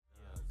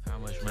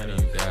much money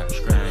you got?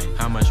 Scream.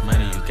 How much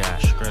money you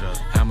got? Straight up.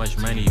 How much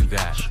money you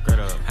got? Straight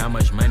up. How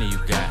much money you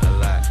got? A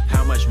lot.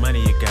 How much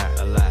money you got?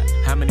 A lot.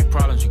 How many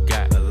problems you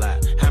got? A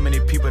lot. How many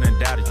people done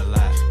doubted you? A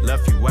lot.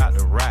 Left you out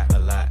to rot? A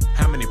lot.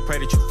 How many pray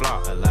that you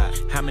flop? A lot.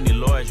 How many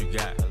lawyers you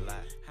got? A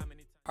lot.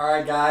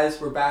 Alright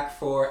guys, we're back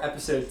for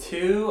episode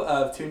 2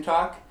 of Toon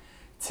Talk.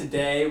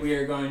 Today we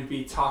are going to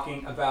be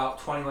talking about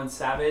 21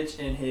 Savage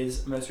and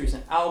his most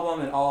recent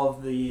album and all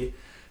of the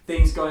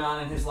things going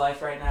on in his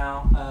life right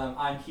now.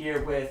 I'm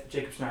here with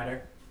Jacob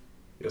Snyder.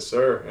 Yes,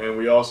 sir. And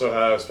we also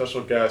have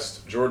special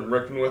guest Jordan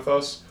Rickman with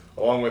us,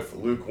 along with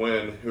Luke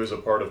Wynn, who is a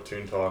part of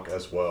Toon Talk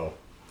as well.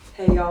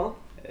 Hey, y'all.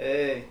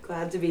 Hey.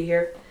 Glad to be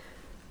here.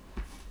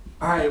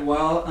 Alright,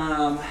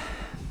 well,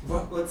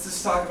 let's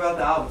just talk about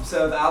the album.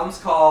 So the album's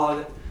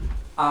called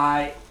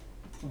I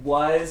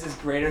Was is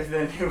Greater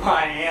Than Who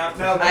I Am.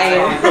 No,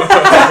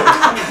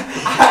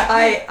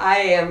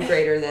 I am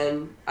greater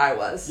than I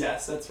was.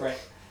 Yes, that's right.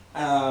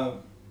 So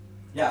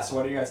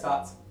what are your guys'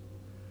 thoughts?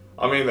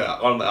 I mean,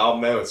 on the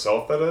album name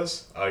itself, that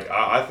is.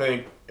 I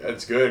think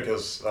it's good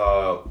because,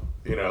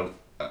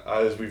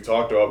 as we've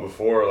talked about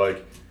before,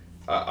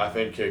 I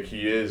think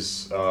he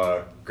is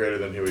greater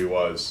than who he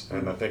was.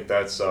 And I think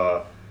that's,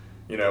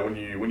 when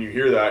you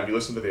hear that and you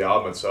listen to the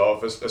album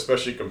itself,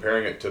 especially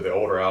comparing it to the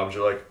older albums,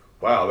 you're like,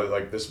 wow,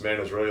 this man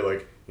is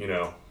really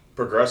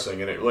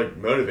progressing, and it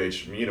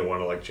motivates me to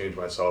want to change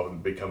myself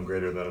and become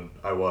greater than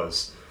I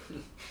was.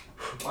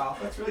 Wow,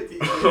 that's really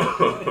deep.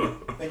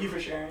 Thank you for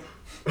sharing.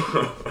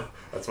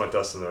 That's my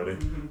testimony.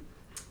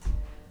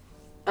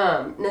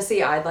 Now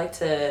see, I'd like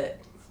to,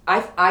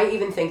 I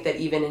even think that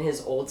even in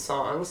his old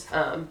songs,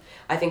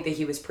 I think that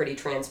he was pretty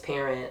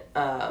transparent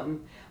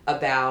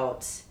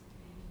about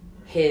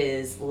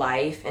his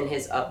life and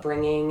his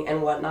upbringing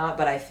and whatnot,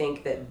 but I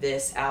think that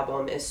this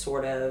album is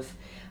sort of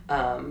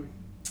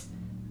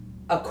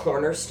a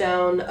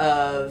cornerstone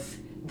of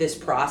this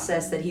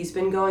process that he's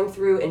been going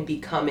through and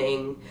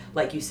becoming,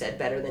 like you said,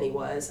 better than he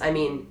was. I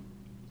mean,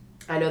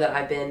 I know that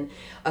I've been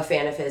a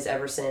fan of his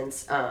ever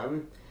since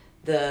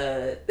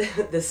the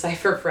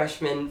Cypher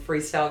Freshman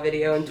freestyle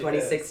video in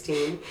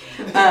 2016.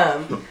 And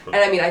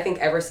I mean, I think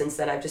ever since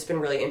then I've just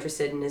been really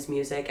interested in his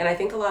music, and I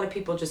think a lot of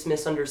people just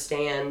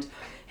misunderstand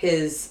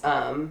his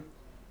the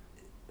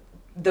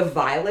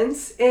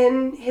violence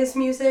in his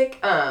music.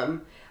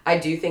 I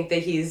do think that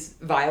he's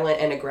violent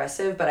and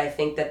aggressive, but I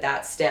think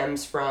that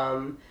stems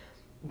from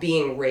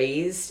being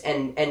raised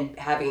and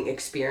having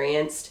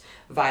experienced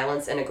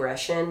violence and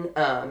aggression.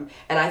 And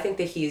I think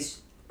that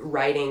he's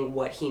writing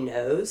what he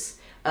knows.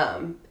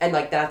 And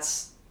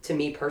that's, to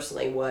me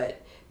personally, what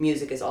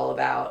music is all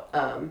about.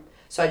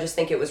 So I just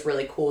think it was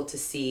really cool to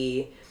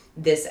see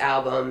this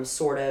album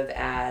sort of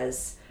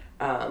as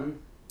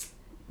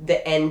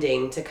the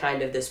ending to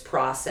kind of this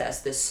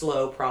process, this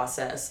slow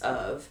process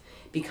of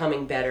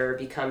becoming better,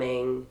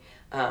 becoming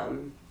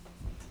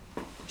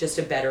just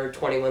a better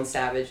 21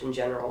 Savage in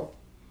general.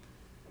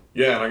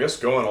 Yeah, and I guess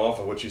going off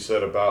of what you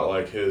said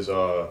about his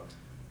how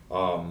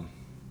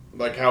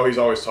he's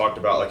always talked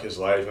about his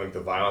life and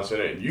the violence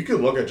in it, and you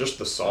could look at just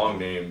the song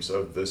names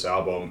of this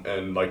album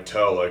and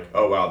tell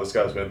oh wow, this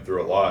guy's been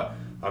through a lot.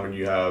 I mean,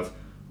 you have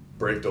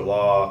Break the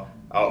Law,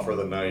 Out for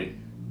the Night,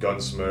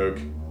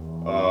 Gunsmoke,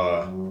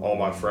 All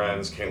My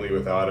Friends, Can't Leave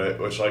Without It,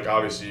 which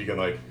obviously you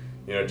can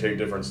take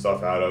different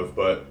stuff out of,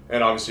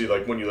 and obviously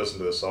when you listen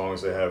to the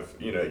songs, they have,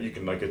 you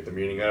can get the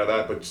meaning out of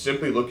that, but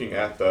simply looking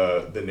at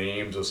the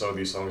names of some of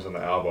these songs on the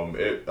album,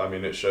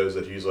 it shows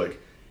that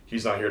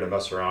he's not here to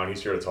mess around,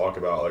 he's here to talk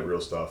about real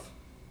stuff.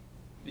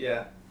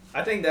 Yeah,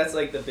 I think that's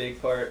the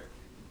big part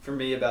for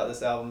me about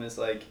this album is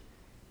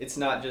it's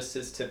not just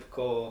his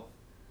typical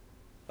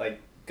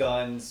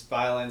guns,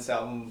 violence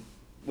album,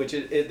 which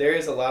there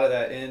is a lot of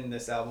that in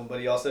this album,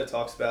 but he also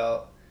talks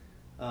about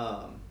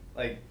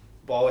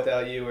Ball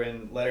Without You or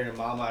in Letter to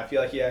Mama. I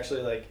feel he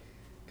actually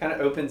kind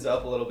of opens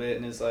up a little bit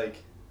and is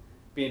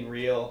being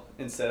real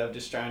instead of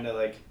just trying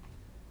to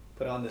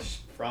put on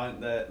this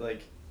front that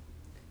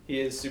he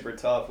is super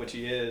tough, which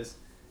he is,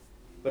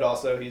 but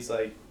also he's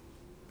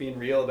being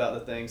real about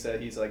the things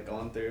that he's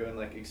gone through and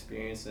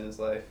experienced in his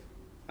life.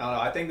 I don't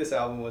know, I think this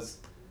album was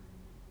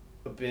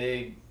a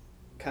big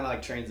kind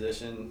of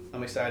transition.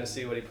 I'm excited to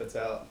see what he puts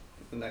out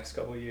in the next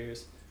couple of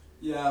years.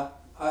 Yeah,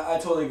 I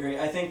totally agree.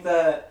 I think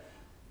that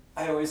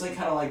I always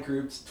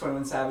grouped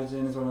 21 Savage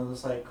in as one of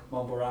those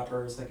mumble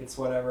rappers, it's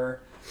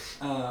whatever.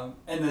 And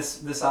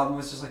this album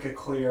was just a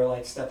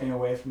clear stepping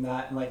away from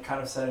that and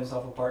kind of set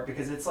himself apart,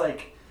 because it's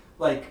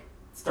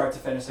start to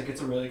finish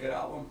it's a really good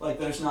album.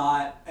 There's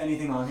not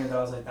anything on here that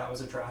I was that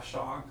was a trash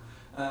song.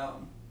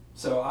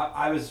 So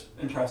I was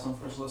impressed on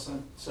first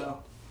listen.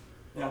 So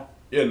yeah.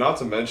 Yeah, not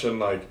to mention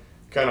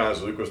kind of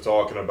as Luke was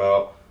talking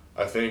about,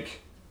 I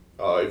think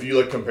if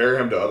you compare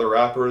him to other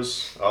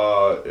rappers,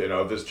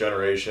 this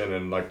generation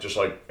and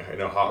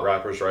hot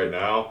rappers right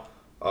now,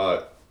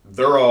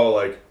 they're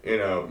all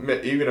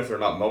even if they're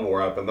not mumble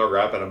rapping, they're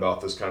rapping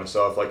about this kind of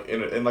stuff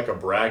in a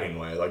bragging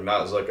way,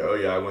 not as oh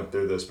yeah, I went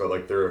through this,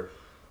 but they're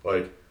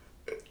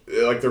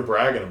like they're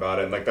bragging about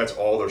it, and like that's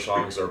all their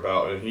songs are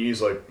about, and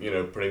he's like, you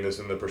know, putting this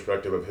in the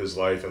perspective of his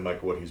life and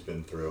like what he's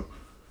been through,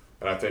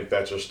 and I think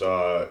that just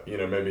you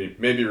know,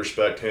 maybe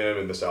respect him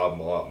and this album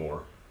a lot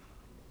more.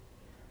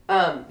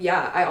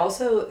 Yeah, I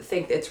also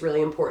think it's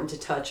really important to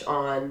touch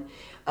on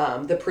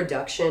the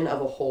production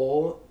of a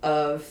whole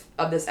of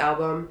this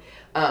album.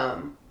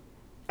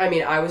 I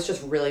mean, I was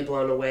just really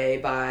blown away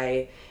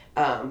by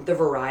the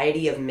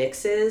variety of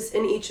mixes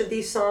in each of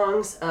these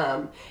songs.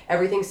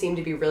 Everything seemed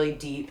to be really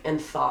deep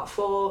and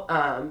thoughtful,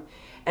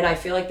 and I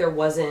feel like there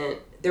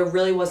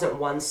really wasn't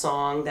one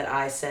song that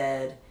I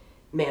said,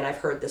 man, I've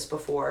heard this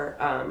before.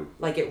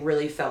 Like it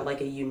really felt like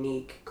a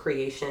unique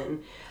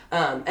creation.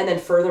 And then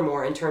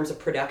furthermore, in terms of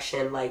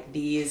production, like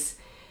these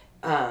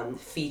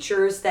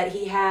features that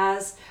he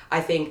has, I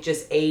think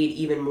just aid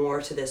even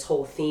more to this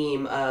whole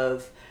theme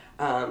of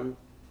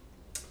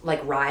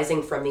like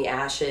rising from the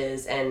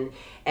ashes and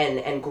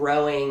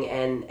growing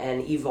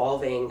and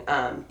evolving.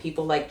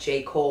 People like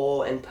J.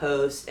 Cole and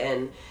Post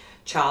and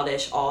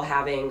Childish all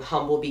having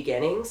humble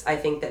beginnings. I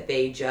think that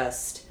they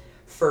just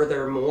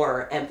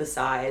furthermore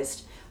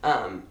emphasized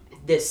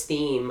this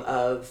theme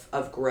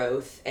of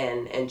growth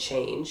and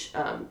change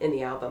in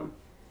the album.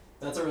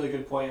 That's a really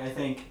good point. I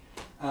think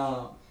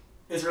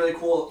it's really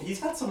cool. He's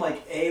got some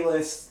like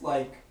A-list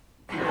like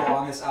people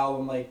on this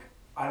album. Like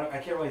I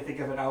can't really think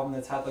of an album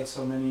that's had like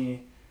so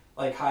many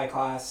like high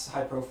class,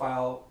 high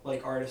profile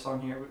like artists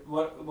on here.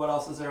 What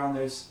else is there on?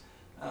 There's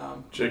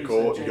J.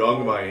 Cole, J. Young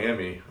Cole,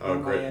 Miami,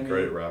 Young great Miami,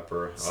 great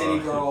rapper. City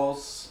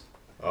Girls.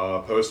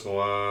 Post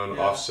Malone,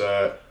 Yeah.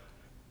 Offset,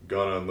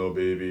 Gunna and Lil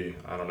Baby.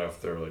 I don't know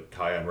if they're like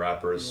high-end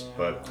rappers,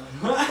 Yeah.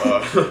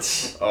 but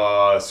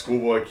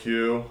Schoolboy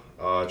Q,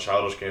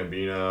 Childish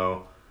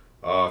Gambino,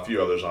 a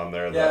few others on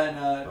there. Yeah,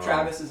 That, and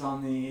Travis is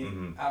on the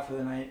mhm. Out for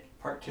the Night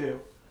Part 2.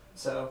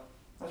 So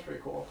that's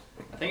pretty cool.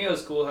 I think it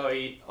was cool how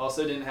he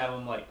also didn't have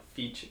them like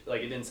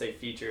like it didn't say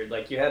featured.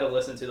 Like you had to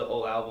listen to the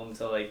whole album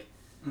to like.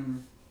 Mm-hmm.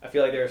 I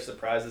feel like there were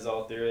surprises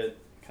all through it.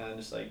 Kind of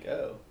just like,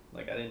 oh,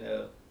 like I didn't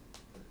know.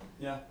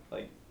 Yeah.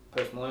 Like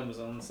Post Malone was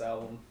on this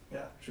album.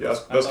 Yeah. yeah,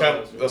 that's kind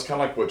of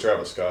like what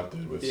Travis Scott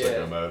did with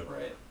Psycho Mode.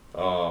 Right.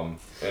 And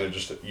it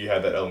just, you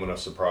had that element of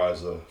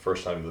surprise the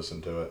first time you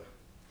listened to it.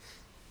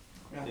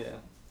 Yeah.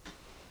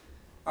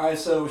 All right,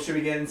 so should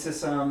we get into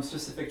some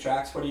specific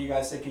tracks? What are you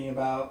guys thinking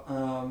about?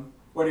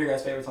 What are your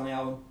guys' favorites on the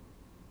album?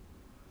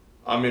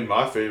 I mean,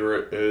 my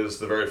favorite is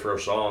the very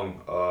first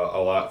song, A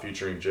Lot,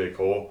 featuring J.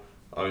 Cole.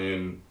 I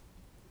mean,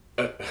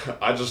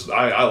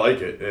 I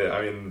like it.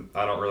 I mean,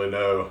 I don't really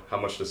know how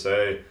much to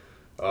say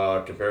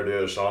compared to the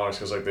other songs,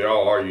 because like they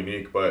all are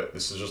unique, but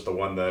this is just the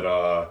one that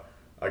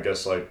I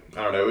guess, like,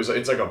 I don't know,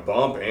 it's like a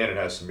bump and it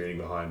has some meaning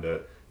behind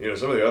it. You know,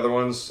 some of the other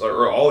ones,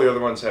 or all the other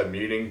ones had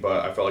meaning,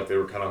 but I felt like they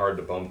were kind of hard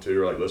to bump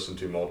to or like listen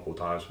to multiple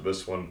times. But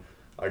this one,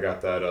 I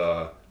got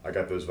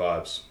those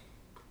vibes.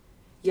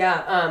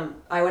 Yeah,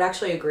 I would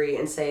actually agree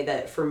and say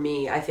that for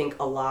me, I think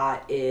A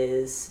Lot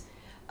is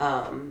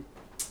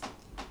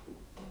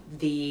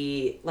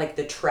the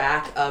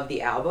track of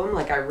the album.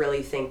 Like I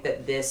really think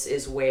that this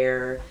is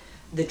where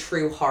the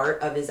true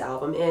heart of his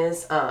album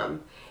is.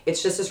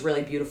 It's just this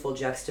really beautiful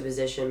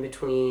juxtaposition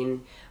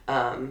between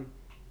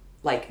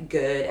like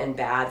good and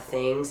bad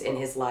things in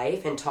his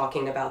life and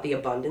talking about the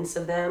abundance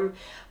of them.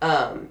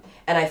 And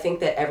I think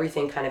that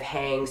everything kind of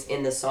hangs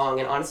in the song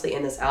and honestly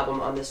in this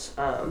album on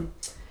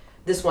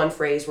this one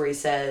phrase where he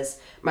says,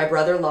 "My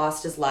brother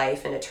lost his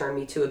life and it turned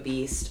me to a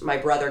beast. My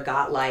brother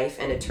got life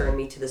and it turned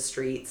me to the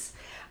streets.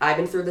 I've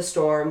been through the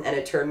storm and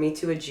it turned me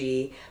to a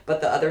G,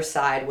 but the other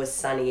side was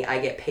sunny. I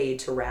get paid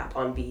to rap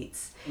on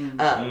beats."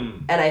 And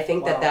I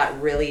think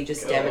that really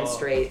just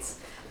demonstrates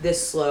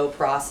this slow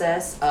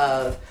process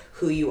of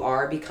who you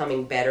are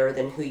becoming better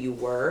than who you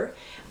were.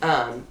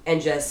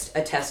 And just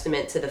a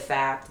testament to the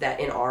fact that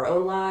in our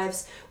own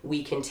lives,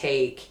 we can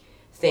take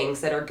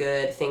things that are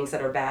good, things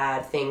that are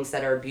bad, things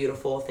that are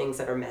beautiful, things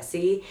that are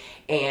messy.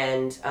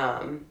 And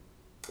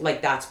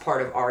like that's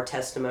part of our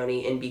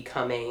testimony in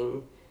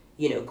becoming,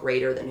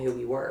 greater than who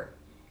we were.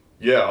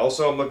 Yeah,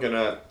 also I'm looking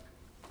at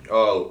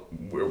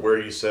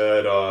where he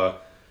said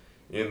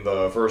in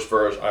the first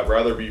verse, "I'd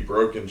rather be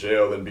broke in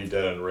jail than be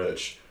dead and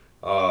rich."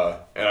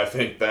 And I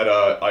think that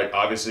like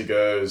obviously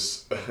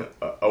goes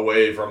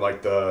away from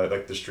like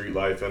the street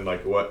life and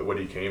like what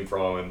he came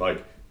from, and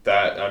like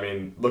that, I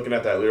mean, looking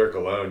at that lyric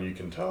alone, you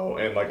can tell,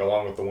 and like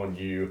along with the one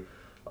you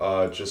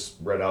just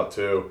read out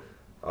too,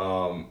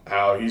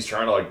 how he's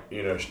trying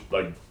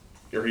to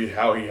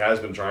how he has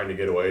been trying to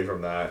get away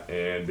from that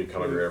and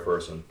become a greater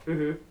person.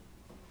 Mm-hmm.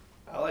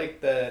 I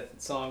like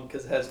that song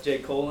because it has J.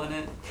 Cole in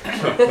it.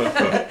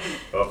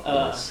 Of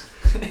course.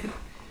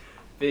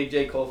 Big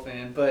J. Cole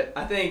fan, but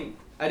I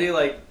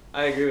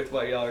agree with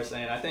what y'all are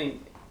saying. I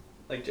think,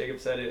 like Jacob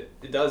said,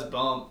 it does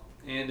bump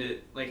and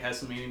it like has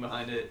some meaning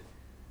behind it.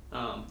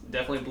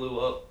 Definitely blew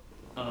up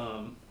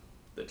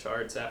the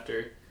charts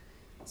after.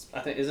 I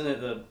think, isn't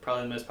it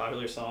probably the most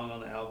popular song on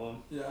the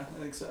album? Yeah,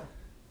 I think so.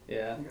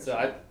 Yeah,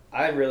 so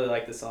I really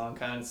like the song,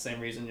 kind of the same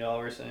reason y'all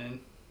were saying.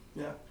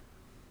 Yeah.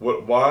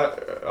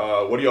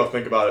 What do y'all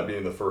think about it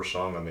being the first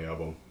song on the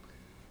album?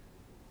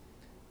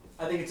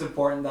 I think it's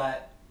important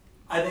that,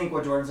 I think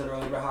what Jordan said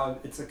earlier about how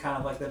it's a kind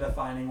of like the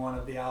defining one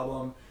of the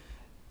album,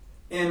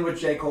 and with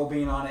J. Cole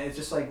being on it, it's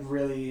just like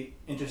really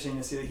interesting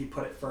to see that he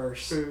put it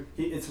first.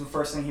 It's the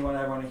first thing he wanted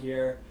everyone to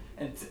hear,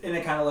 and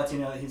it kind of lets you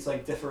know that he's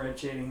like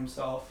differentiating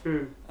himself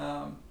from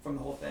the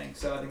whole thing.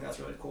 So I think that's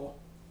really cool.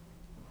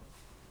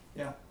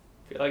 Yeah.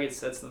 I feel like it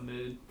sets the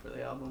mood for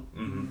the album.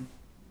 Mm-hmm.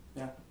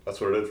 Yeah. That's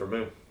what it did for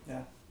me.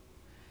 Yeah.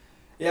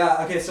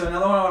 Yeah. Okay. So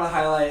another one I want to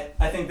highlight.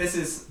 I think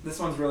this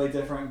one's really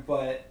different,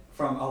 but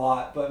from a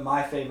lot. But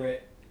my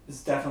favorite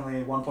is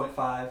definitely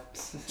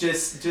 1.5.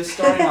 Just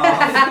starting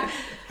off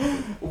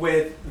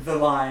with the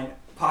line,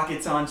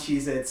 "Pockets on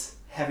Cheez-Its,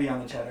 heavy on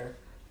the cheddar."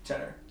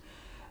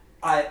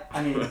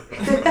 I mean,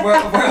 where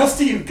else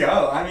do you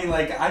go? I mean,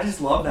 like, I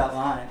just love that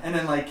line. And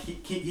then, like, he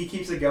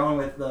keeps it going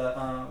with the,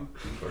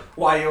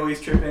 "Why you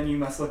always tripping, you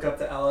must look up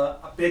to Ella."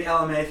 A big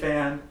LMA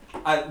fan.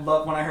 I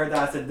love, when I heard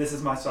that, I said, this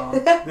is my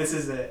song. This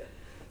is it.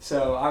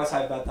 So I was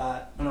hyped about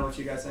that. I don't know what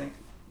you guys think.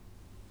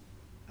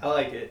 I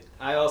like it.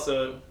 I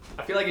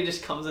feel like it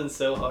just comes in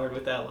so hard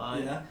with that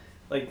line. Yeah.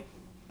 Like,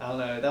 I don't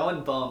know, that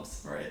one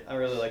bumps. Right. I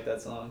really like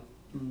that song.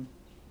 Mm-hmm.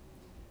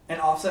 And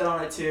Offset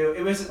on it too.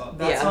 It was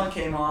that song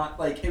came on,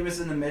 like, it was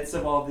in the midst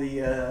of all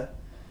the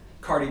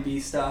Cardi B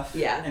stuff.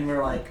 Yeah. And we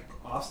were like,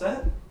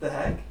 Offset? The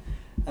heck?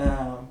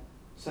 So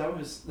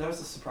that was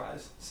a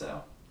surprise.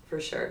 So For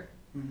sure.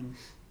 Mm-hmm.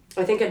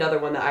 I think another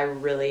one that I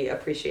really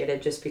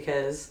appreciated, just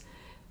because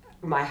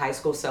my high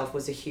school self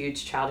was a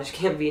huge Childish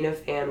Gambino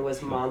fan,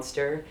 was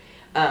Monster.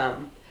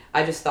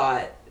 I just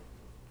thought,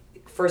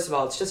 first of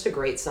all, it's just a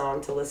great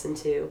song to listen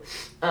to.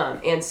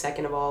 And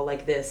second of all,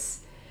 like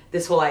this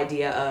whole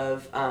idea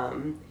of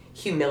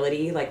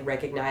humility, like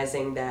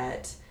recognizing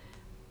that,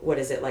 what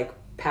is it, like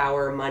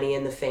power, money,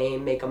 and the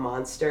fame make a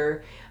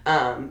monster.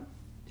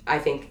 I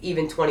think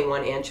even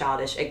 21 and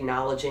Childish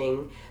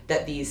acknowledging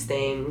that these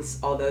things,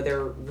 although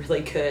they're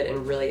really good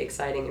and really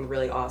exciting and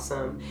really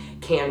awesome,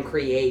 can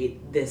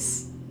create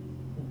this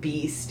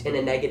beast in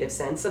a negative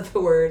sense of the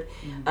word.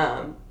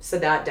 So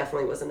that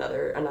definitely was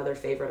another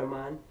favorite of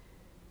mine.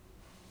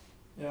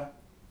 Yeah.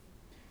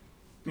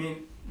 I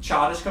mean,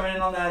 Childish coming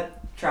in on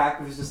that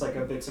track was just like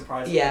a big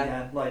surprise. Yeah.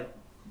 Again. Like,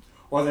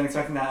 wasn't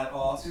expecting that at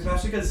all.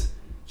 Especially because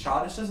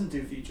Childish doesn't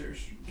do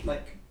features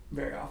like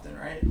very often,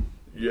 right?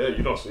 Yeah,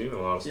 you don't see a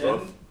lot of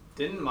stuff.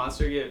 Didn't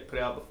Monster get put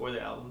out before the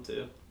album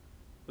too?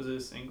 Was it a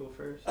single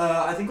first?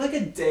 I think like a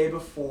day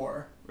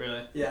before.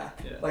 Really? Yeah.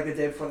 Like the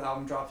day before the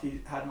album dropped,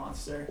 he had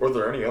Monster. Were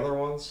there any other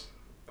ones?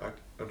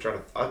 I'm trying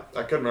to.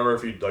 I couldn't remember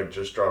if he like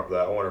just dropped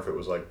that. I wonder if it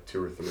was like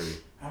 2 or 3.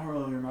 I don't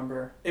really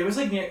remember. It was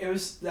like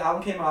the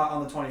album came out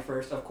on the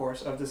 21st, of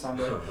course, of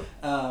December.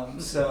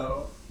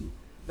 So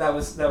that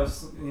was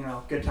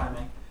good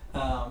timing.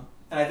 And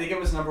I think it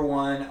was number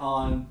 1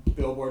 on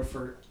Billboard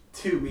for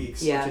 2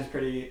 weeks, which is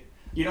pretty.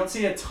 You don't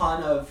see a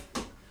ton of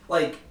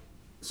like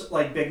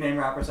big name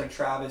rappers like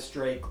Travis,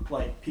 Drake,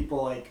 like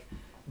people like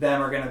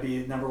them are gonna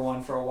be number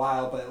 1 for a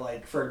while, but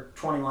like for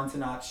 21 to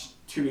notch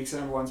 2 weeks at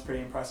number 1 is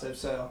pretty impressive.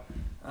 So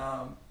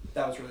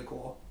that was really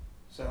cool.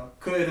 So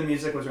clearly the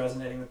music was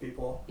resonating with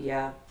people.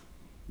 Yeah.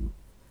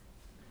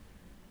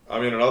 I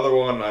mean, another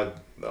one on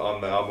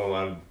the album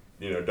I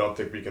don't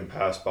think we can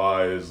pass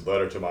by is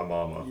 "Letter to My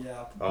Mama."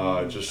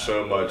 Yeah. Just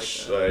so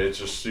much. It's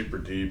just super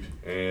deep,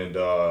 and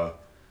I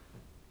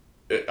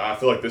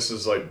feel like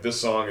this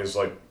song is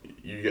like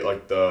you get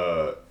like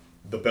the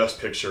best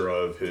picture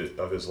of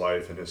his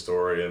life and his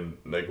story and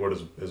like what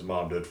his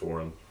mom did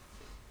for him.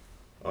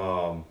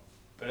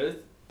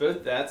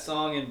 Both that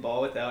song and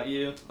 "Ball Without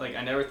You," like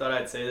I never thought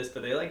I'd say this,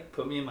 but they like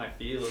put me in my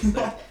feels.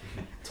 Like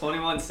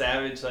 21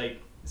 Savage,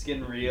 like it's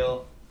getting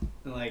real,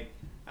 and like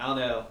I don't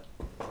know,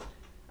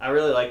 I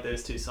really like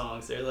those 2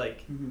 songs. They're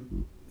like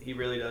he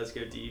really does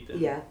go deep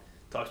and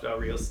talks about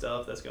real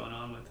stuff that's going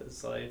on with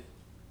his life.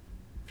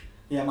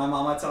 Yeah, my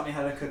mama taught me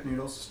how to cook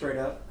noodles straight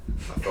up.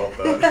 I felt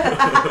that.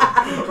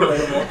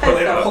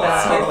 Relatable.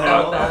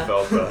 I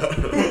felt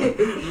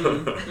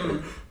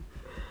that.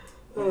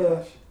 Oh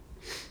gosh.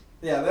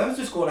 Yeah, that was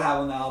just cool to have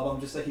on the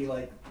album, just that he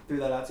like threw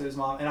that out to his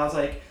mom. And I was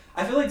like,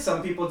 I feel like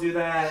some people do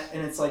that,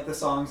 and it's like the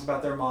songs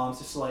about their moms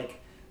just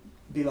like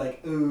be like,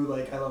 ooh,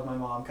 like I love my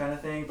mom kind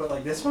of thing. But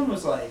like this one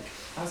was like,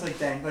 I was like,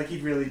 dang, like he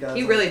really does.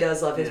 He really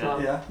does love his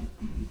mom. Yeah.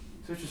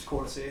 So it's just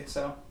cool to see.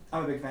 So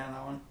I'm a big fan of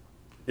that one.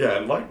 Yeah,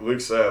 and like Luke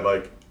said,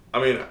 like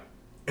I mean,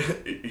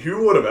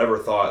 who would have ever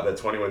thought that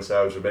 21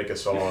 Savage would make a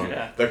song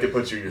that could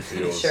put you in your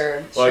feels?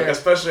 Sure.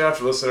 Especially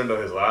after listening to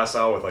his last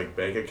album with like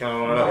Bank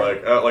Account on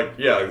it, like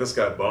this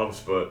guy bumps,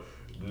 but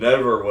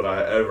never would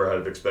I ever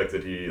have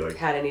expected he like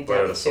had any put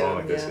out a depth song to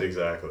like him, this.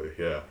 Exactly,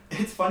 yeah.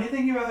 It's funny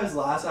thinking about his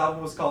last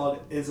album was called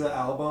 "Is a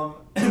Album,"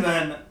 and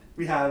then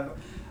we have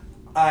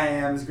 "I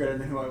Am Is Greater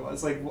Than Who I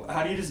Was." Like,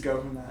 how do you just go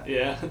from that?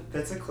 Yeah.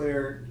 That's a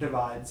clear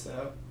divide.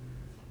 So,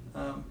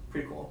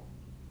 pretty cool.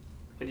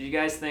 What did you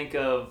guys think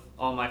of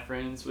 "All My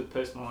Friends" with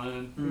Post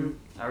Malone?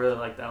 I really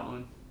like that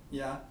one.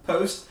 Yeah,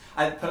 Post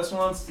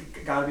Malone's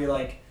got to be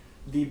like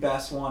the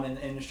best one in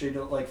the industry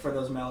to, like, for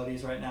those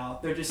melodies right now.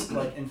 They're just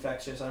like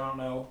infectious. I don't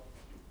know,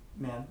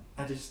 man.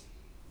 It's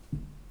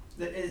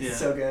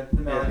so good.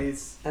 The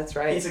melodies. That's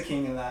right. He's a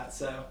king of that.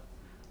 So.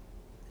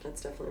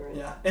 That's definitely right.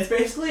 Yeah, it's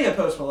basically a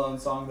Post Malone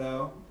song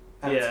though,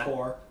 at its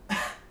core.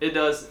 It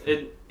does.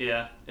 It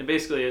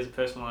basically is a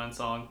Post Malone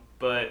song,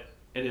 but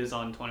it is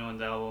on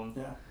 21's album.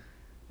 Yeah.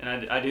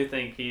 And I do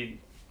think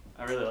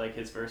I really like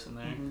his verse in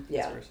there. Mm-hmm.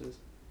 Yeah. His verses.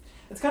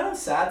 It's kind of a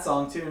sad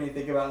song too when you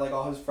think about like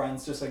all his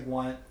friends just like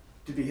want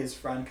to be his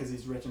friend because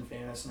he's rich and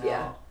famous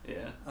now.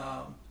 Yeah.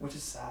 Which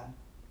is sad,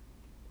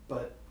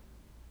 but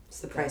It's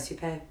the price you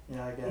pay.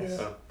 yeah, I guess.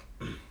 Yeah.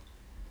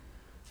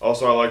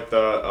 Also, I like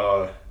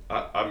the.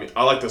 I mean,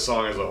 I like the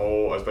song as a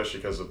whole,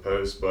 especially because of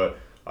Post, but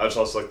I just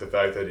also like the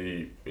fact that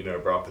he,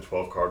 brought the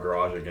 12-car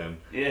garage again.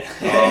 Yeah.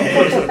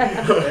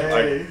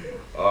 Hey.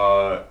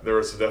 There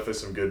was definitely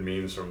some good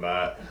memes from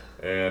that,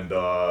 and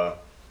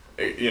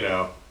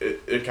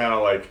it kind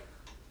of like.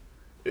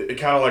 It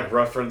kind of like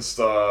referenced,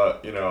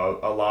 a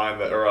line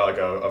that, or like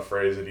a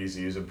phrase that he's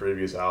used in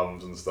previous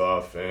albums and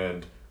stuff,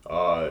 and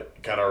kind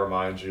of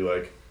reminds you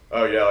like,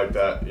 oh yeah, like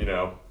that,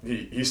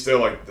 he's still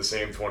like the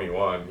same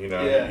 21,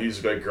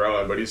 he's like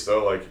growing, but he's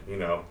still like,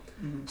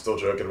 still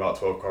joking about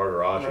 12-car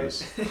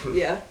garages. Right.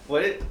 Yeah.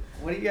 What do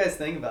you guys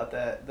think about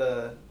that?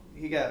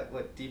 He got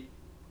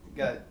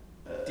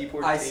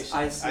deportation.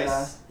 Ice.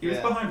 Yeah. He was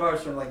behind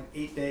bars for like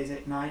 8 days,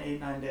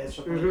 9 days,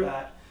 something like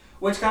that.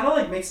 Which kind of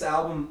like makes the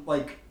album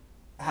like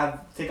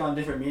take on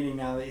different meaning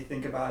now that you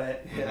think about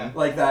it. Yeah.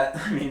 Like that.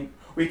 I mean,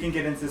 we can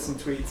get into some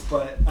tweets,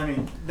 but I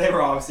mean, they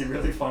were obviously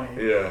really funny.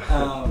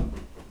 Yeah.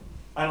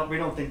 We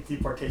don't think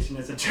deportation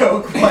is a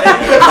joke, but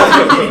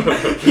I mean,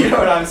 you know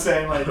what I'm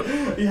saying? Like,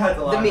 you had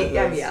to laugh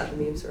at this. The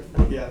memes were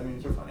funny. Yeah, the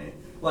memes are funny.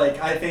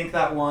 Like, I think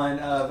that one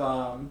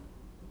of,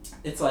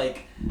 it's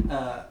like,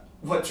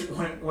 what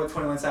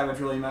 21 Savage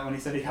really meant when he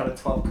said he had a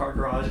 12-car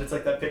garage. It's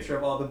like that picture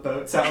of all the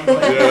boats out.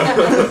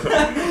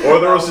 Yeah. Or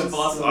there was,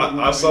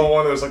 I saw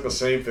one that was like the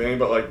same thing,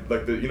 but like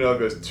the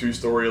those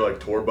 2-story like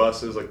tour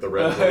buses, like the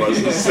red tour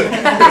buses.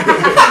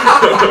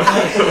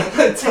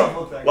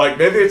 Like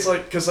maybe it's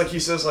like because like he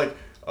says why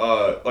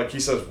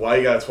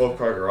you got a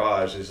 12-car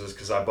garage? He says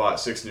because I bought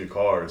 6 new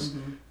cars.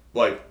 Mm-hmm.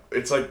 Like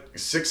it's like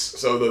 6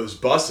 so those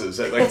buses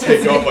that like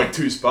take up like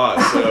 2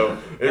 spots, so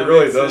it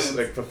really does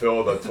like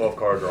fulfill the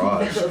 12-car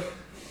garage.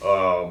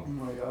 Oh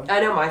my god.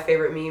 I know my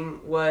favorite meme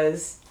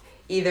was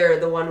either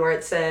the one where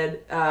it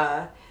said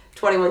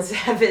 21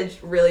 Savage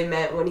really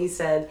meant when he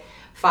said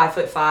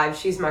 5'5",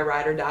 she's my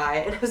ride or die,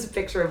 and it was a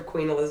picture of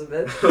Queen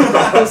Elizabeth who's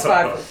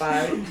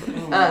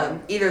 5'5".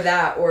 Either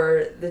that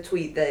or the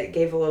tweet that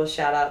gave a little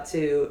shout out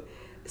to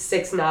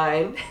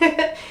 6'9",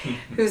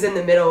 who's in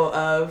the middle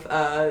of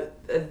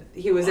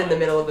he was in the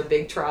middle of a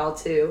big trial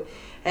too,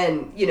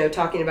 and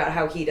talking about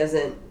how he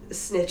doesn't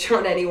snitch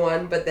on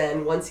anyone, but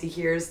then once he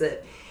hears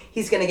that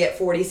he's gonna get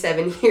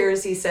 47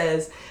 years, he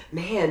says,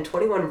 "Man,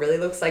 21 really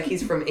looks like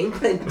he's from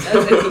England,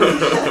 doesn't he?"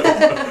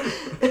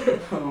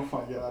 Oh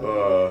my god.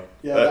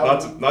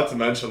 Not to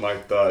mention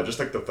like the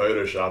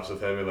photoshops of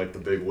him in like the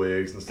big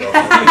wigs and stuff.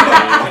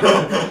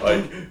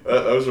 Like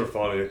those were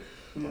funny.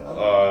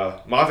 Yeah.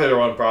 My favorite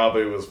one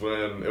probably was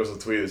when it was a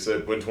tweet that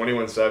said, when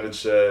 21 Savage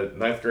said,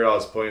 9th grade I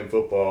was playing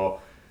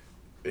football,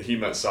 he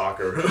meant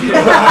soccer. Like,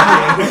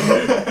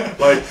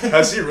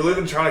 has he really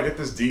been trying to get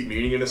this deep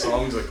meaning into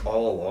songs like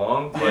all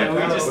along? Like,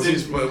 Yeah,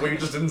 we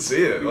just didn't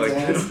see it. Like,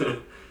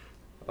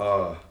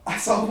 I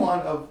saw one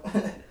of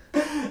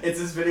it's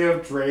this video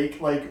of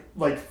Drake like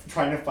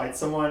trying to fight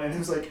someone, and it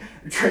was like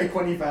Drake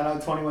when he found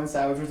out 21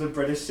 Savage was a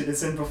British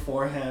citizen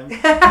before him.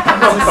 It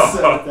was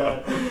so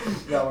dead.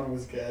 That one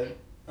was good.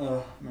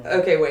 Oh, man.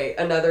 Okay, wait,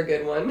 another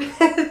good one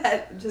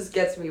that just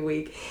gets me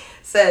weak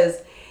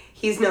says,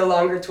 "He's no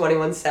longer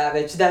 21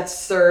 Savage. That's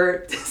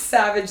Sir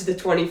Savage the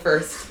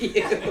 21st you."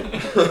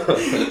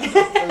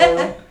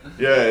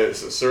 yeah, it's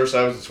Sir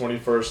Savage the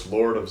 21st,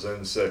 Lord of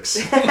Zen 6.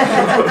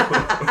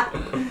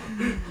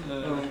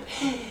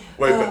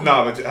 Wait,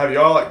 but have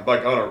y'all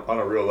like on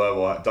a real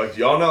level, like do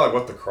y'all know like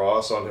what the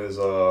cross on his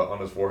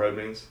forehead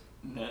means?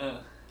 No.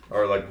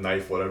 Or like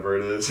knife, whatever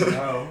it is.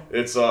 No.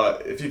 It's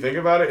if you think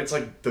about it, it's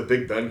like the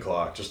Big Ben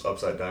clock, just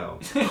upside down.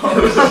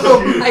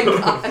 Oh my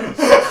god.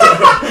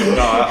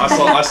 No,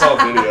 I saw a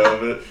video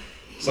of it.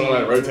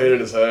 Someone like rotated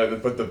his head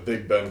and put the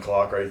Big Ben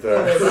clock right there.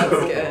 Oh,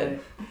 that's good.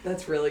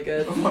 That's really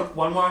good.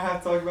 One more I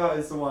have to talk about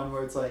is the one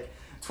where it's like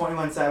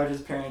 21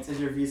 Savage's parents, is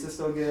your visa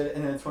still good?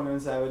 And then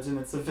 21 Savage, and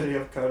it's a video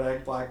of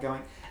Kodak Black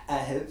going,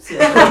 at hips.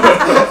 Yeah.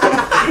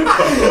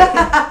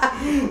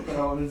 That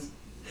one is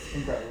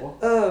incredible.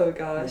 Oh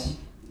gosh.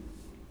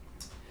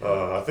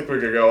 I think we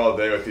could go all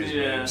day with these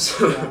memes.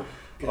 Yeah.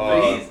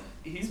 But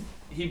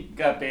he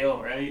got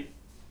bail, right?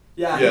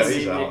 Yeah,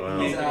 he's out now.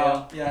 He's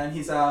out. Yeah, and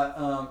he's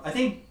out. I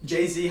think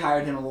Jay-Z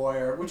hired him a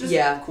lawyer, which is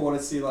cool to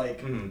see,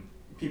 like,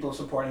 people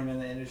supporting him in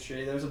the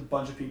industry. There's a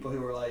bunch of people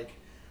who were, like,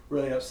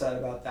 really upset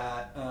about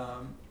that.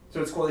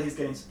 So it's cool that he's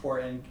getting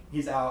support and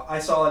he's out. I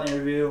saw an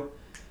interview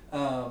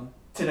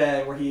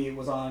today where he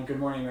was on Good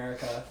Morning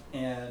America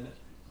and,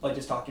 like,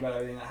 just talking about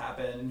everything that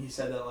happened. And he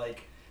said that,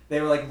 like, they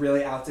were like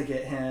really out to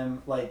get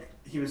him. Like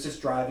he was just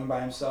driving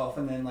by himself,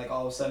 and then like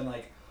all of a sudden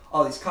like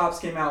all these cops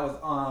came out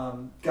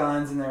with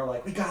guns, and they were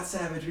like, "We got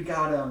Savage, we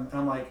got him,"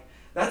 and I'm like,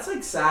 that's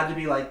like sad to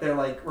be like they're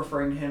like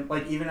referring to him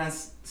like even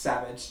as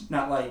Savage,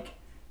 not like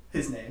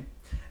his name,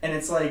 and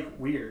it's like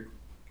weird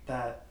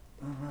that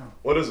I don't know.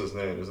 What is his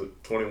name? Is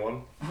it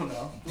 21? I don't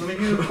know. Let me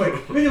do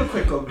a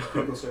quick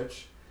Google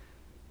search.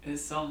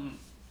 It's something.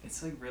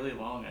 It's like really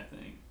long, I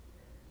think.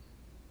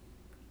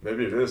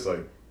 Maybe it is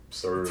like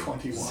Sir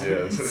 21.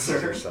 Yeah,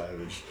 Sir.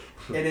 Savage.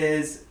 It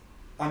is.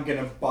 I'm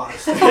gonna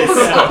botch this.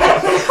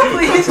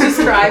 Please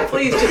just try.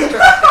 Please just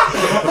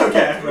try.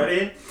 Okay,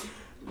 ready?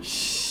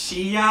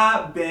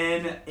 Shia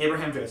bin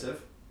Abraham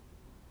Joseph.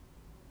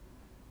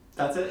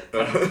 That's it.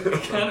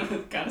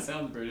 kind of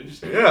sounds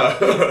British.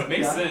 Yeah.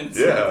 Makes Yeah. sense.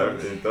 Yeah,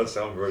 it does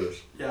sound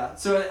British. Yeah.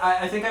 So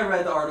I think I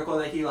read the article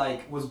that he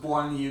like was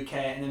born in the UK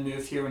and then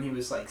moved here when he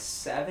was like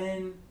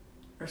 7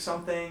 or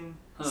something.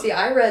 Huh. See,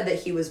 I read that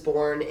he was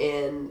born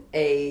in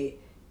a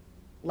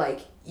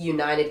like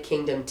United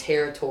Kingdom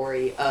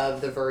territory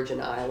of the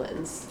Virgin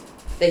Islands.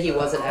 That he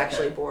wasn't okay.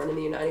 actually born in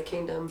the United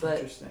Kingdom, but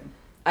Interesting.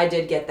 I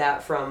did get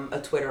that from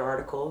a Twitter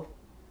article.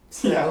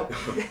 Yeah.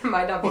 It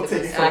might not be We'll the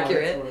take most it for what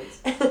accurate.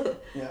 it's worth.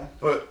 Yeah.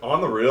 But on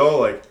the real,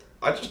 like,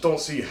 I just don't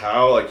see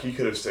how, like, he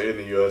could have stayed in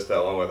the U.S. that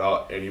long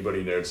without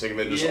anybody noticing. And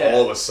then just Yeah.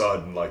 all of a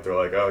sudden, like, they're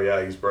like, oh,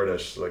 yeah, he's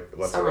British. Like,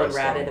 let's Someone arrest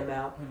ratted him. him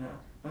out. I know.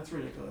 That's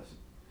ridiculous.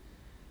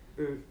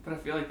 But I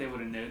feel like they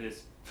would have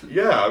noticed.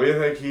 Yeah, I mean,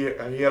 like, he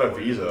had a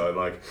visa. And,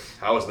 like,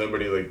 how is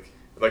nobody,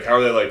 like, how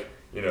are they, like,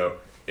 you know,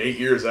 8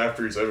 years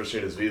after he's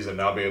overstayed his visa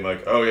now being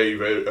like, oh, yeah,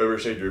 you've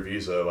overstayed your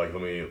visa. Like,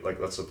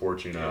 let's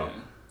support you now.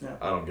 Yeah.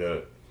 I don't get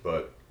it.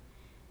 But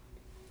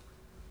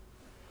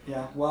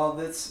Yeah, well,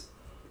 this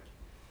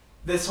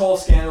whole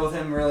scandal with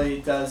him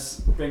really does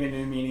bring a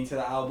new meaning to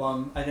the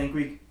album. I think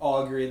we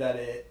all agree that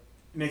it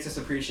makes us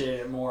appreciate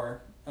it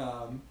more,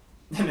 and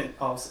it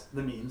also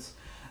the memes,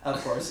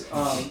 of course.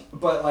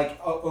 But like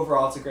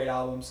overall, it's a great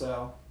album.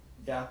 So,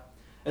 yeah.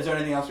 Is there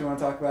anything else we want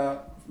to talk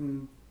about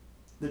from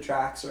the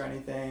tracks or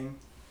anything?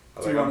 I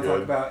Do think we I'm want to talk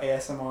good. about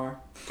ASMR?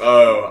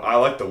 Oh, I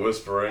like the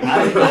whispering.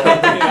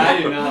 I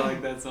do not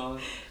like that song.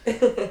 I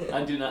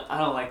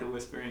don't like the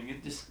whispering.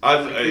 It just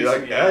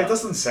It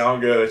doesn't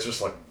sound good. It's just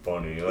like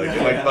funny.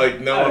 Like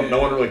no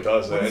one really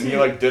does it. What is And he he-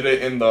 like did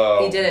it in the.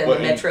 He did it in the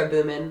Metro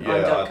Boomin' on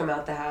Yeah. Don't Come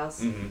Out the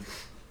House. Mm-hmm.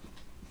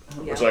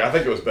 Yeah. Which like I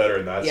think it was better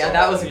in that. Yeah, song.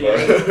 that was a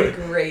but, great,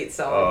 great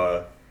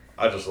song.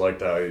 I just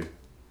liked how he,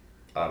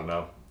 I don't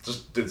know,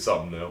 just did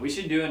something new. We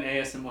should do an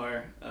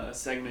ASMR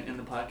segment in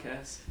the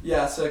podcast.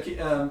 Yeah, so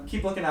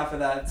keep looking out for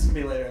that. It's going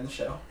to be later in the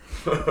show.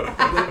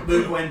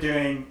 Luke Wynn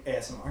doing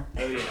ASMR.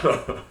 Oh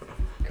yeah.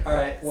 All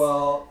right,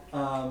 well,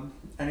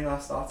 any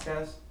last thoughts,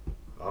 guys?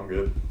 I'm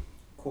good.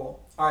 Cool.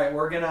 All right,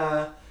 we're going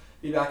to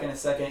be back in a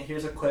second.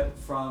 Here's a clip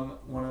from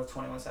one of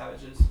 21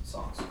 Savage's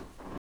songs.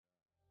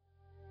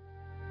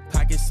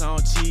 Pockets on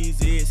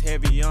cheese is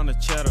heavy on the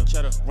cheddar.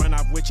 Run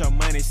off with your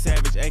money,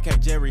 Savage, AK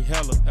Jerry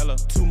Hella.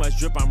 Too much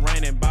drip, I'm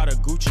raining by the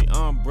Gucci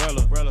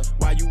umbrella.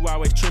 Why you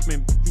always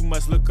tripping? You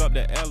must look up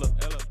the Ella.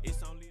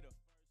 It's only the...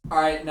 All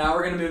right, now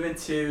we're going to move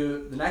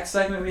into the next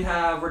segment we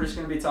have. We're just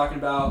going to be talking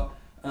about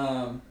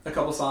a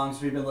couple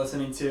songs we've been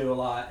listening to a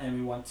lot and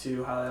we want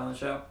to highlight on the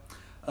show.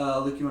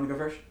 Luke, you want to go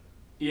first?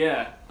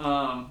 Yeah.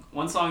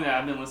 One song that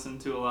I've been listening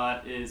to a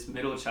lot is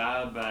Middle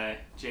Child by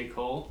J.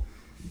 Cole.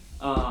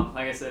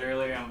 Like I said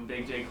earlier, I'm a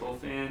big J. Cole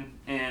fan,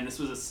 and this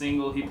was a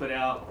single he put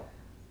out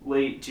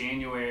late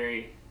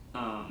January.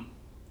 And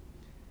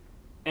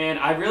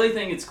I really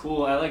think it's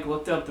cool. I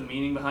looked up the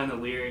meaning behind the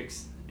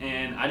lyrics,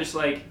 and I just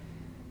like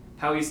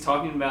how he's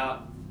talking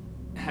about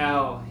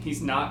how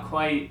he's not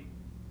quite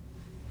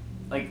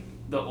like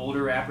the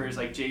older rappers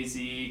like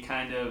Jay-Z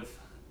kind of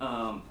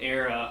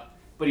era,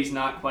 but he's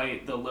not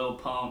quite the Lil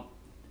Pump,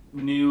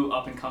 new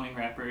up and coming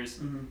rappers,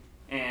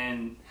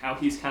 and how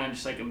he's kind of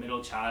just like a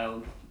middle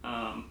child.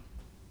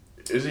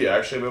 Is he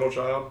actually a middle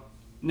child?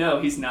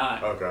 No, he's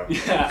not. Okay.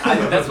 Yeah,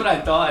 that's what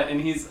I thought,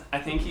 and I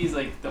think he's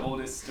like the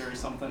oldest or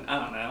something. I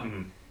don't know.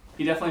 Mm-hmm.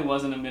 He definitely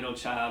wasn't a middle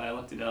child. I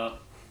looked it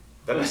up.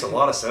 That makes a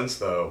lot of sense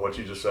though. What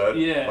you just said.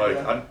 Yeah. Like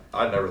Yeah.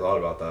 I never thought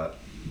about that.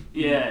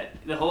 Yeah,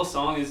 the whole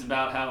song is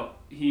about how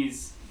he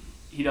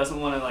doesn't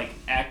want to like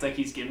act like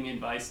he's giving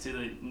advice to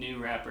the new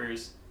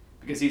rappers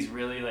because he's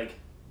really like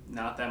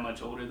not that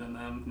much older than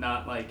them.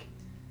 Not like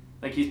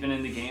he's been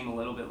in the game a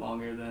little bit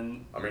longer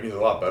than. I mean, he's a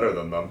lot better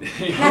than them.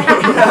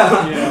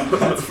 Yeah,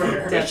 That's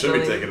fair. They should be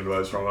Definitely. taking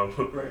advice from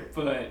him.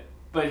 Right.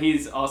 but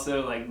he's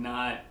also like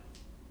not.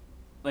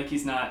 Like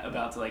he's not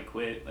about to like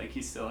quit. Like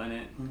he's still in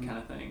it, kind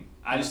of thing.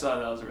 I just thought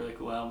that was a really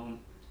cool album,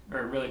 or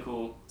a really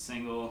cool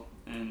single,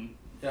 and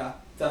Yeah,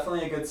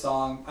 definitely a good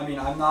song. I mean,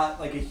 I'm not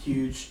like a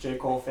huge J.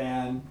 Cole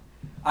fan.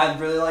 I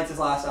really liked his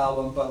last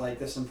album, but like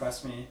this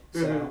impressed me.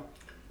 So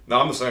No,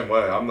 I'm the same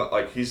way. I'm not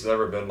like he's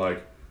never been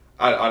like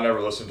I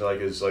never listened to like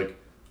his like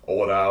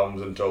old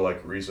albums until like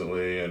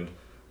recently, and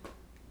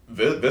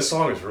This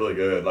song is really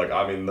good. Like,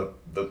 I mean,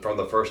 the from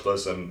the first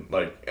listen,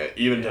 like,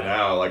 even to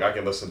now, like, I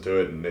can listen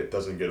to it and it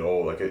doesn't get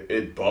old. Like,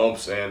 it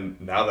bumps, and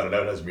now that I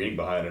know it has meaning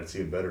behind it, it's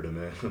even better to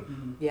me.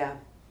 Yeah,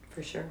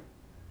 for sure.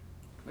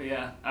 But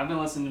yeah, I've been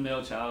listening to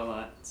Middle Child a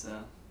lot, so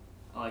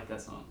I like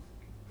that song.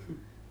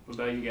 What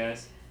about you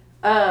guys?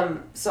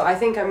 So I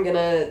think I'm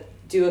gonna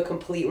do a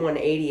complete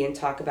 180 and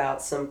talk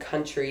about some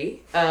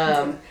country.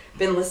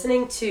 Been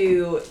listening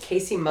to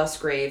Kacey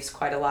Musgraves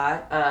quite a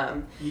lot.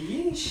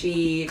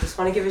 She, just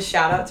want to give a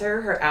shout out to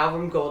her. Her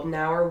album Golden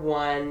Hour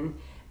won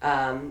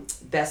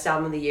Best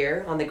Album of the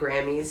Year on the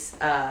Grammys.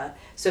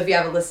 So if you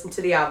haven't listened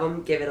to the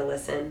album, give it a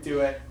listen.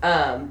 Do it.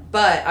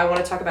 But I want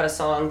to talk about a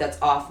song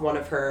that's off one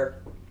of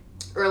her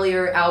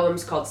earlier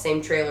albums called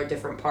Same Trailer,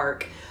 Different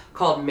Park,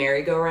 called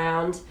Merry Go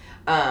Round.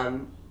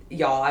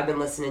 Y'all, I've been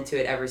listening to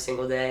it every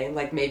single day,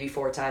 like maybe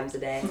 4 times a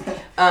day.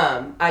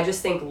 I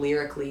just think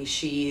lyrically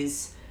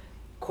she's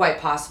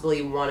quite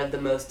possibly one of the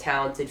most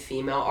talented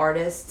female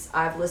artists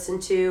I've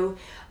listened to.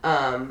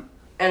 And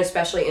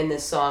especially in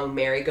this song,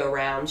 Merry Go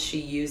Round, she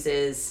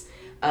uses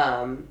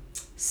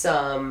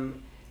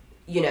some,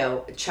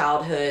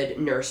 childhood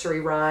nursery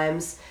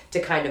rhymes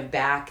to kind of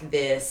back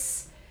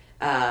this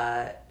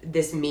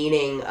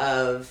meaning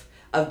of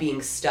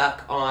being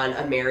stuck on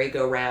a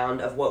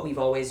merry-go-round of what we've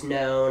always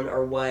known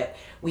or what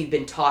we've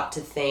been taught to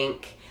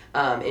think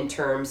in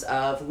terms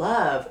of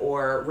love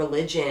or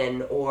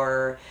religion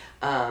or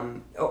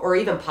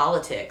even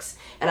politics.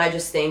 And I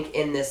just think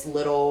in this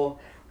little,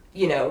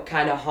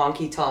 kind of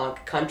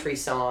honky-tonk country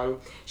song,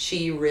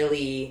 she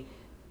really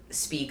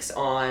speaks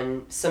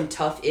on some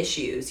tough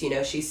issues.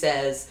 She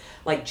says,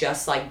 like,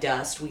 just like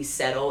dust, we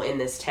settle in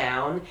this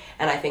town.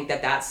 And I think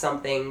that that's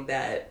something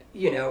that,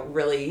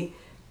 really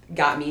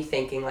got me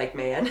thinking, like,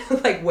 man,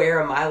 like, where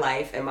in my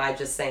life am I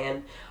just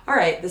saying, all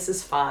right, this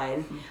is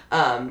fine,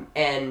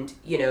 and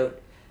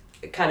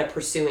kind of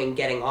pursuing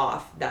getting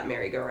off that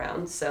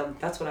merry-go-round. So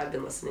that's what I've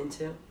been listening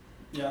to.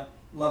 Yeah,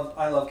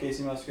 I love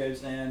Kacey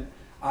Musgraves, and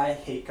I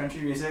hate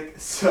country music,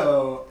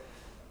 so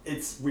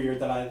it's weird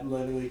that I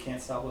literally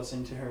can't stop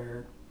listening to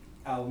her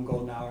album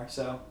Golden Hour,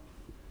 so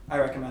I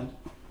recommend.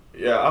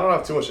 Yeah, I don't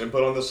have too much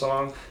input on this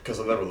song because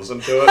I've never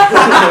listened to it.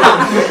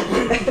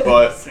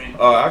 But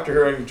after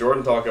hearing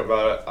Jordan talk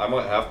about it, I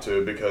might have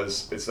to,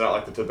 because it's not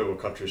like the typical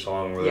country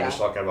song where they're just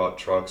talking about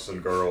trucks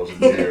and girls and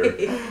beer.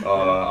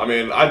 I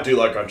mean, I do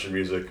like country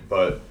music,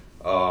 but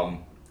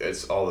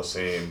it's all the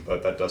same.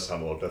 But that does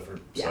sound a little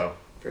different. Yeah, so.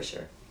 For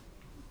sure.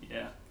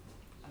 Yeah,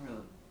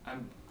 I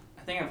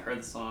think I've heard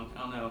the song.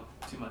 I don't know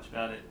too much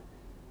about it,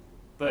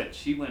 but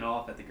she went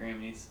off at the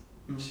Grammys.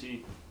 Mm-hmm.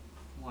 She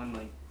won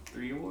like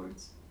 3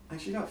 awards. I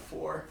think she got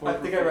 4. I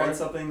think I read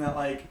something that,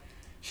 like,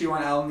 she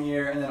won Album of the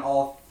Year and then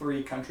all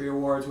 3 country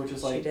awards, which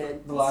is like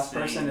the last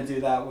person to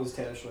do that was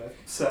Taylor Swift.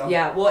 So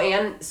yeah, well,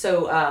 and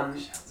so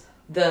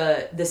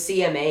the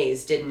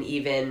CMAs didn't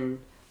even,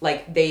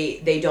 like,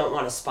 they don't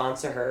want to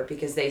sponsor her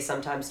because they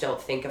sometimes don't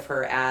think of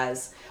her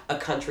as a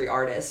country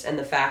artist, and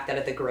the fact that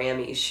at the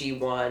Grammys she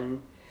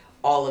won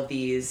all of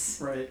these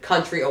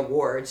country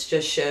awards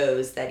just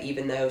shows that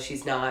even though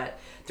she's not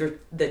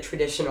the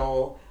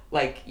traditional,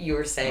 like you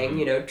were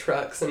saying,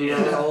 trucks and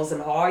girls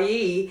and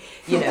Hawaii,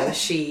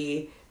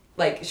 she's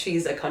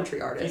a country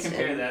artist. You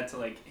compare that to,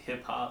 like,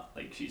 hip hop,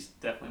 like, she's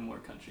definitely more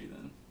country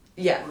than.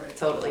 Yeah,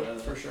 totally.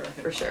 For sure.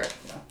 For sure.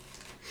 Yeah.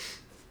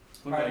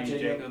 What about you,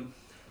 Jacob?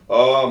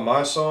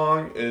 My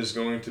song is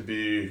going to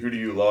be Who Do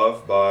You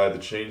Love by the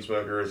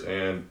Chainsmokers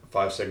and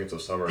 5 Seconds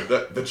of Summer.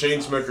 The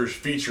Chainsmokers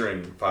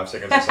featuring 5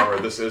 Seconds of Summer.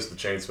 This is the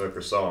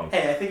Chainsmokers song.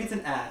 Hey, I think it's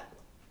an at.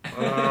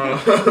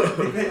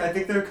 I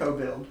think they're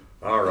co-billed.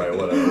 All right,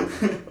 whatever.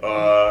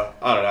 I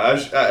don't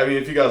know. I mean,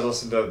 if you guys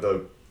listen to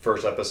the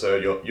first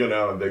episode, you'll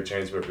know I'm a big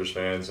Chainsmokers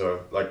fan.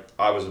 So, like,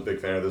 I was a big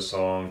fan of this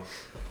song,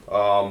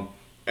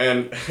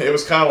 and it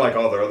was kind of like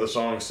all their other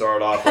songs.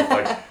 Started off with,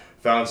 like,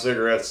 found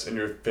cigarettes in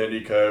your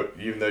Fendi coat,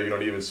 even though you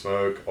don't even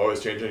smoke. Always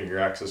changing your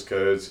access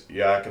codes.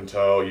 Yeah, I can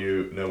tell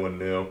you. No one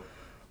knew.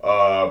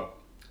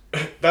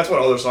 That's what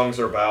other songs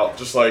are about.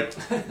 Just, like,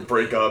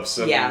 breakups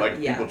and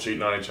people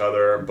cheating on each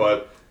other,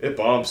 but. It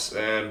bumps,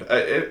 and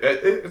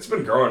it's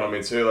been growing on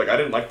me, too. Like, I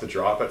didn't like the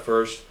drop at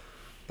first,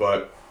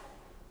 but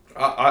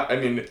I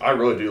mean, I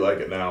really do like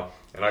it now,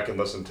 and I can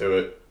listen to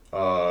it.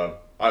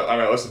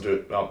 I listen to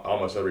it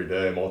almost every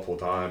day, multiple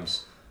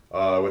times,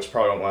 which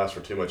probably won't last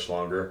for too much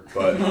longer,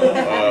 but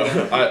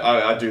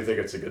I do think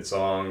it's a good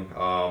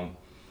song.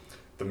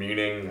 The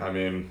meaning, I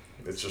mean,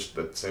 it's just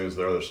the same as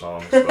their other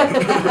songs. But.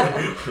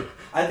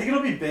 I think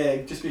it'll be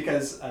big, just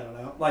because, I don't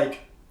know, like,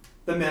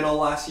 the middle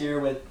last year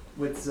with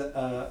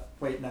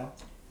wait, no.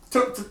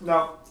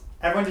 No.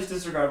 Everyone just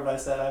disregarded what I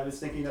said. I was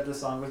thinking that the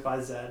song was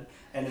by Zed,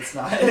 and it's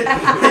not.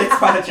 It's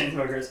by the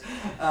Chainsmokers.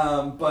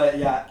 But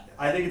yeah,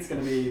 I think it's going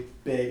to be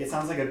big. It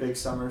sounds like a big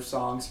summer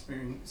song,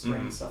 spring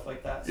stuff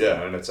like that. So.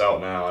 Yeah, and it's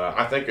out now. And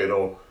I think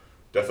it'll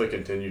definitely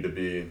continue to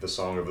be the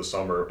song of the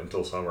summer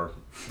until summer.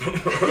 We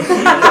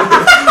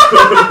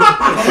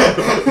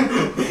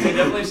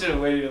definitely should have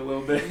waited a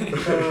little bit.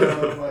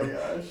 Oh my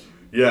gosh.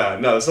 Yeah,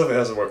 no, this definitely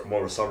has more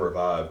of a summer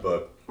vibe,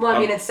 but Well, I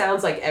mean, it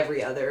sounds like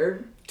every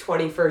other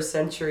 21st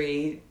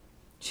century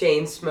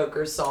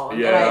Chainsmokers song.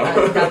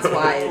 Yeah. And that's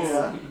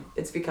why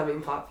it's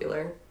becoming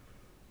popular.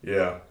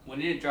 Yeah. When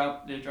did it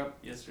drop? Did it drop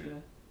yesterday?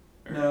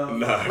 No.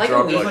 No, it Like a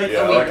dropped week- like, a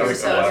yeah, week like, or I think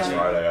so, last yeah.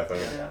 Friday, I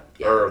think.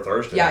 Yeah. Or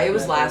Thursday. Yeah, it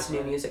was Yeah, last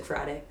Thursday. New Music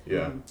Friday.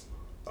 Yeah.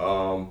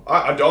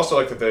 I'd also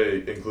like that they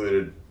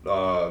included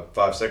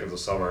 5 Seconds of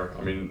Summer.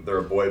 I mean, they're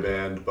a boy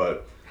band,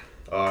 but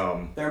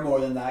They're more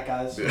than that,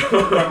 guys. Yeah.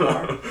 They're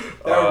more.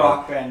 They're a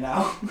rock band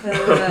now.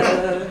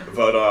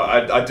 but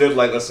I did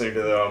like listening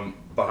to them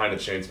behind a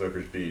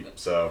Chainsmokers beat.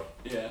 So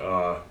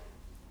Yeah.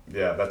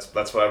 yeah, that's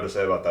what I have to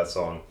say about that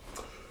song.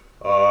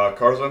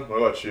 Carson, what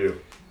about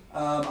you?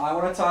 I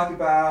want to talk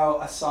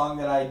about a song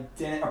that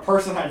a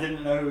person I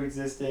didn't know who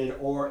existed,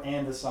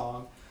 and a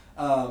song.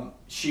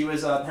 She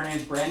was, her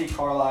name's Brandi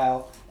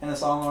Carlile, and the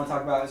song I want to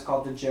talk about is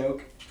called The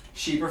Joke.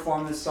 She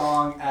performed this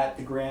song at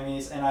the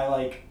Grammys, and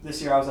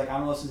this year I was like,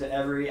 I'm going to listen to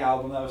every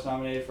album that was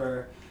nominated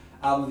for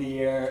Album of the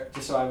Year,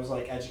 just so I was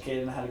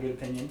educated and had a good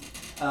opinion.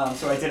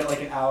 So I did it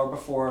an hour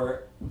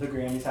before the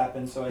Grammys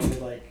happened, so I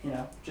could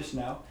just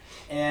know.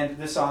 And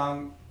this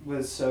song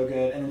was so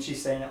good, and then she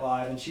sang it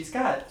live, and she's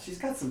got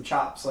some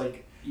chops. Y'all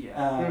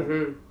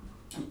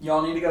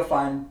need to go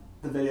find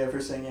the video of her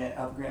singing it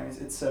at the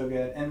Grammys. It's so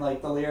good, and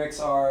the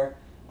lyrics are,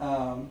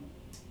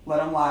 let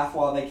them laugh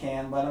while they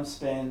can, let them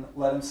spin,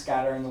 let them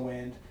scatter in the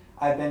wind.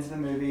 I've been to the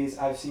movies,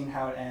 I've seen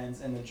how it ends,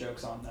 and the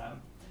joke's on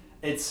them.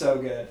 It's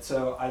so good.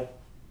 So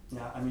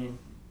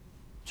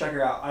check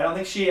her out. I don't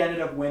think she ended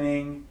up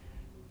winning.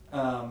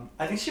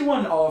 I think she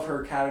won all of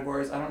her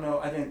categories. I don't know.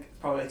 I think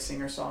probably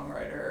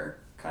singer-songwriter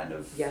kind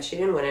of. Yeah, she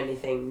didn't win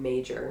anything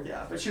major.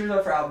 Yeah, but she was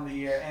up for Album of the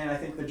Year, and I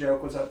think The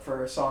Joke was up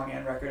for Song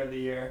and Record of the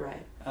Year.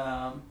 Right.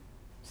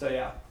 So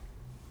yeah.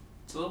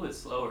 It's a little bit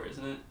slower,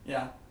 isn't it?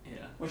 Yeah.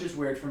 Yeah. Which is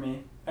weird for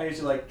me. I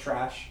usually like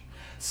trash.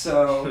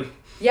 So.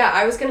 Yeah,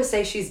 I was going to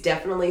say she's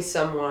definitely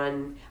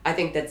someone, I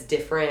think, that's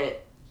different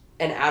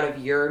and out of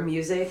your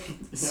music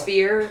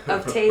sphere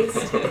of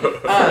taste.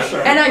 And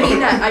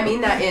I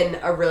mean that in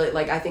a really,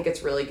 I think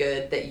it's really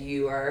good that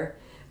you are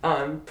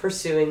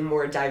pursuing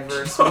more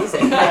diverse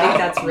music. I think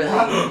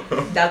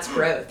that's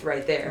growth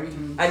right there.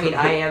 I mean,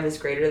 I am is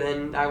greater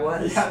than I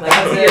was.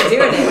 You're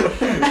doing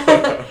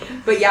it.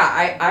 But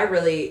yeah,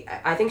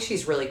 I think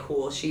she's really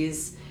cool.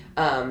 She's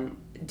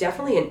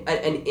definitely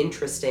an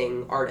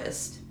interesting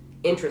artist.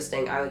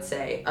 Interesting, I would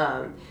say,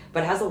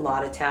 but has a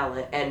lot of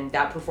talent, and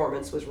that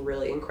performance was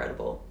really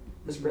incredible.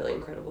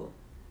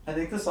 I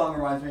think the song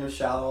reminds me of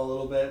Shallow a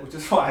little bit, which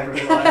is why I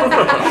really like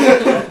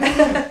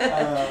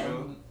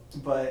it.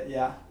 But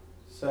yeah,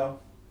 so.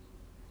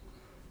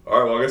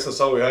 All right, well, I guess that's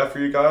all we have for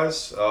you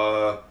guys.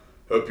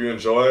 Hope you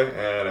enjoy,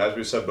 and as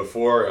we said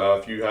before,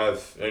 if you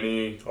have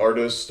any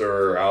artist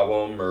or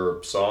album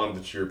or song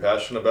that you're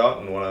passionate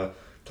about and want to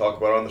talk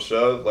about on the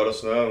show, let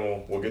us know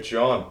and we'll get you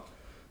on.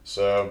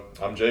 So,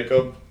 I'm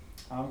Jacob.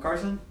 I'm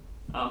Carson.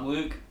 I'm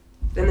Luke.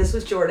 And this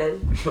was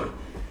Jordan.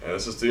 And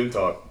this is Student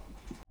Talk.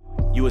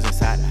 You was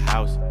inside the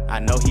house. I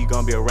know he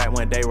gonna be a rat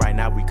one day. Right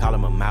now we call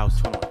him a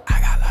mouse. I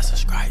got lots of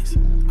stripes.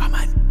 I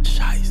might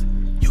shice.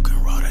 You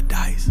can roll the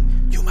dice.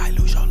 You might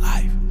lose your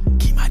life.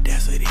 Keep my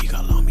desert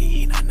eagle on me.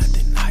 He not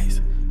nothing nice.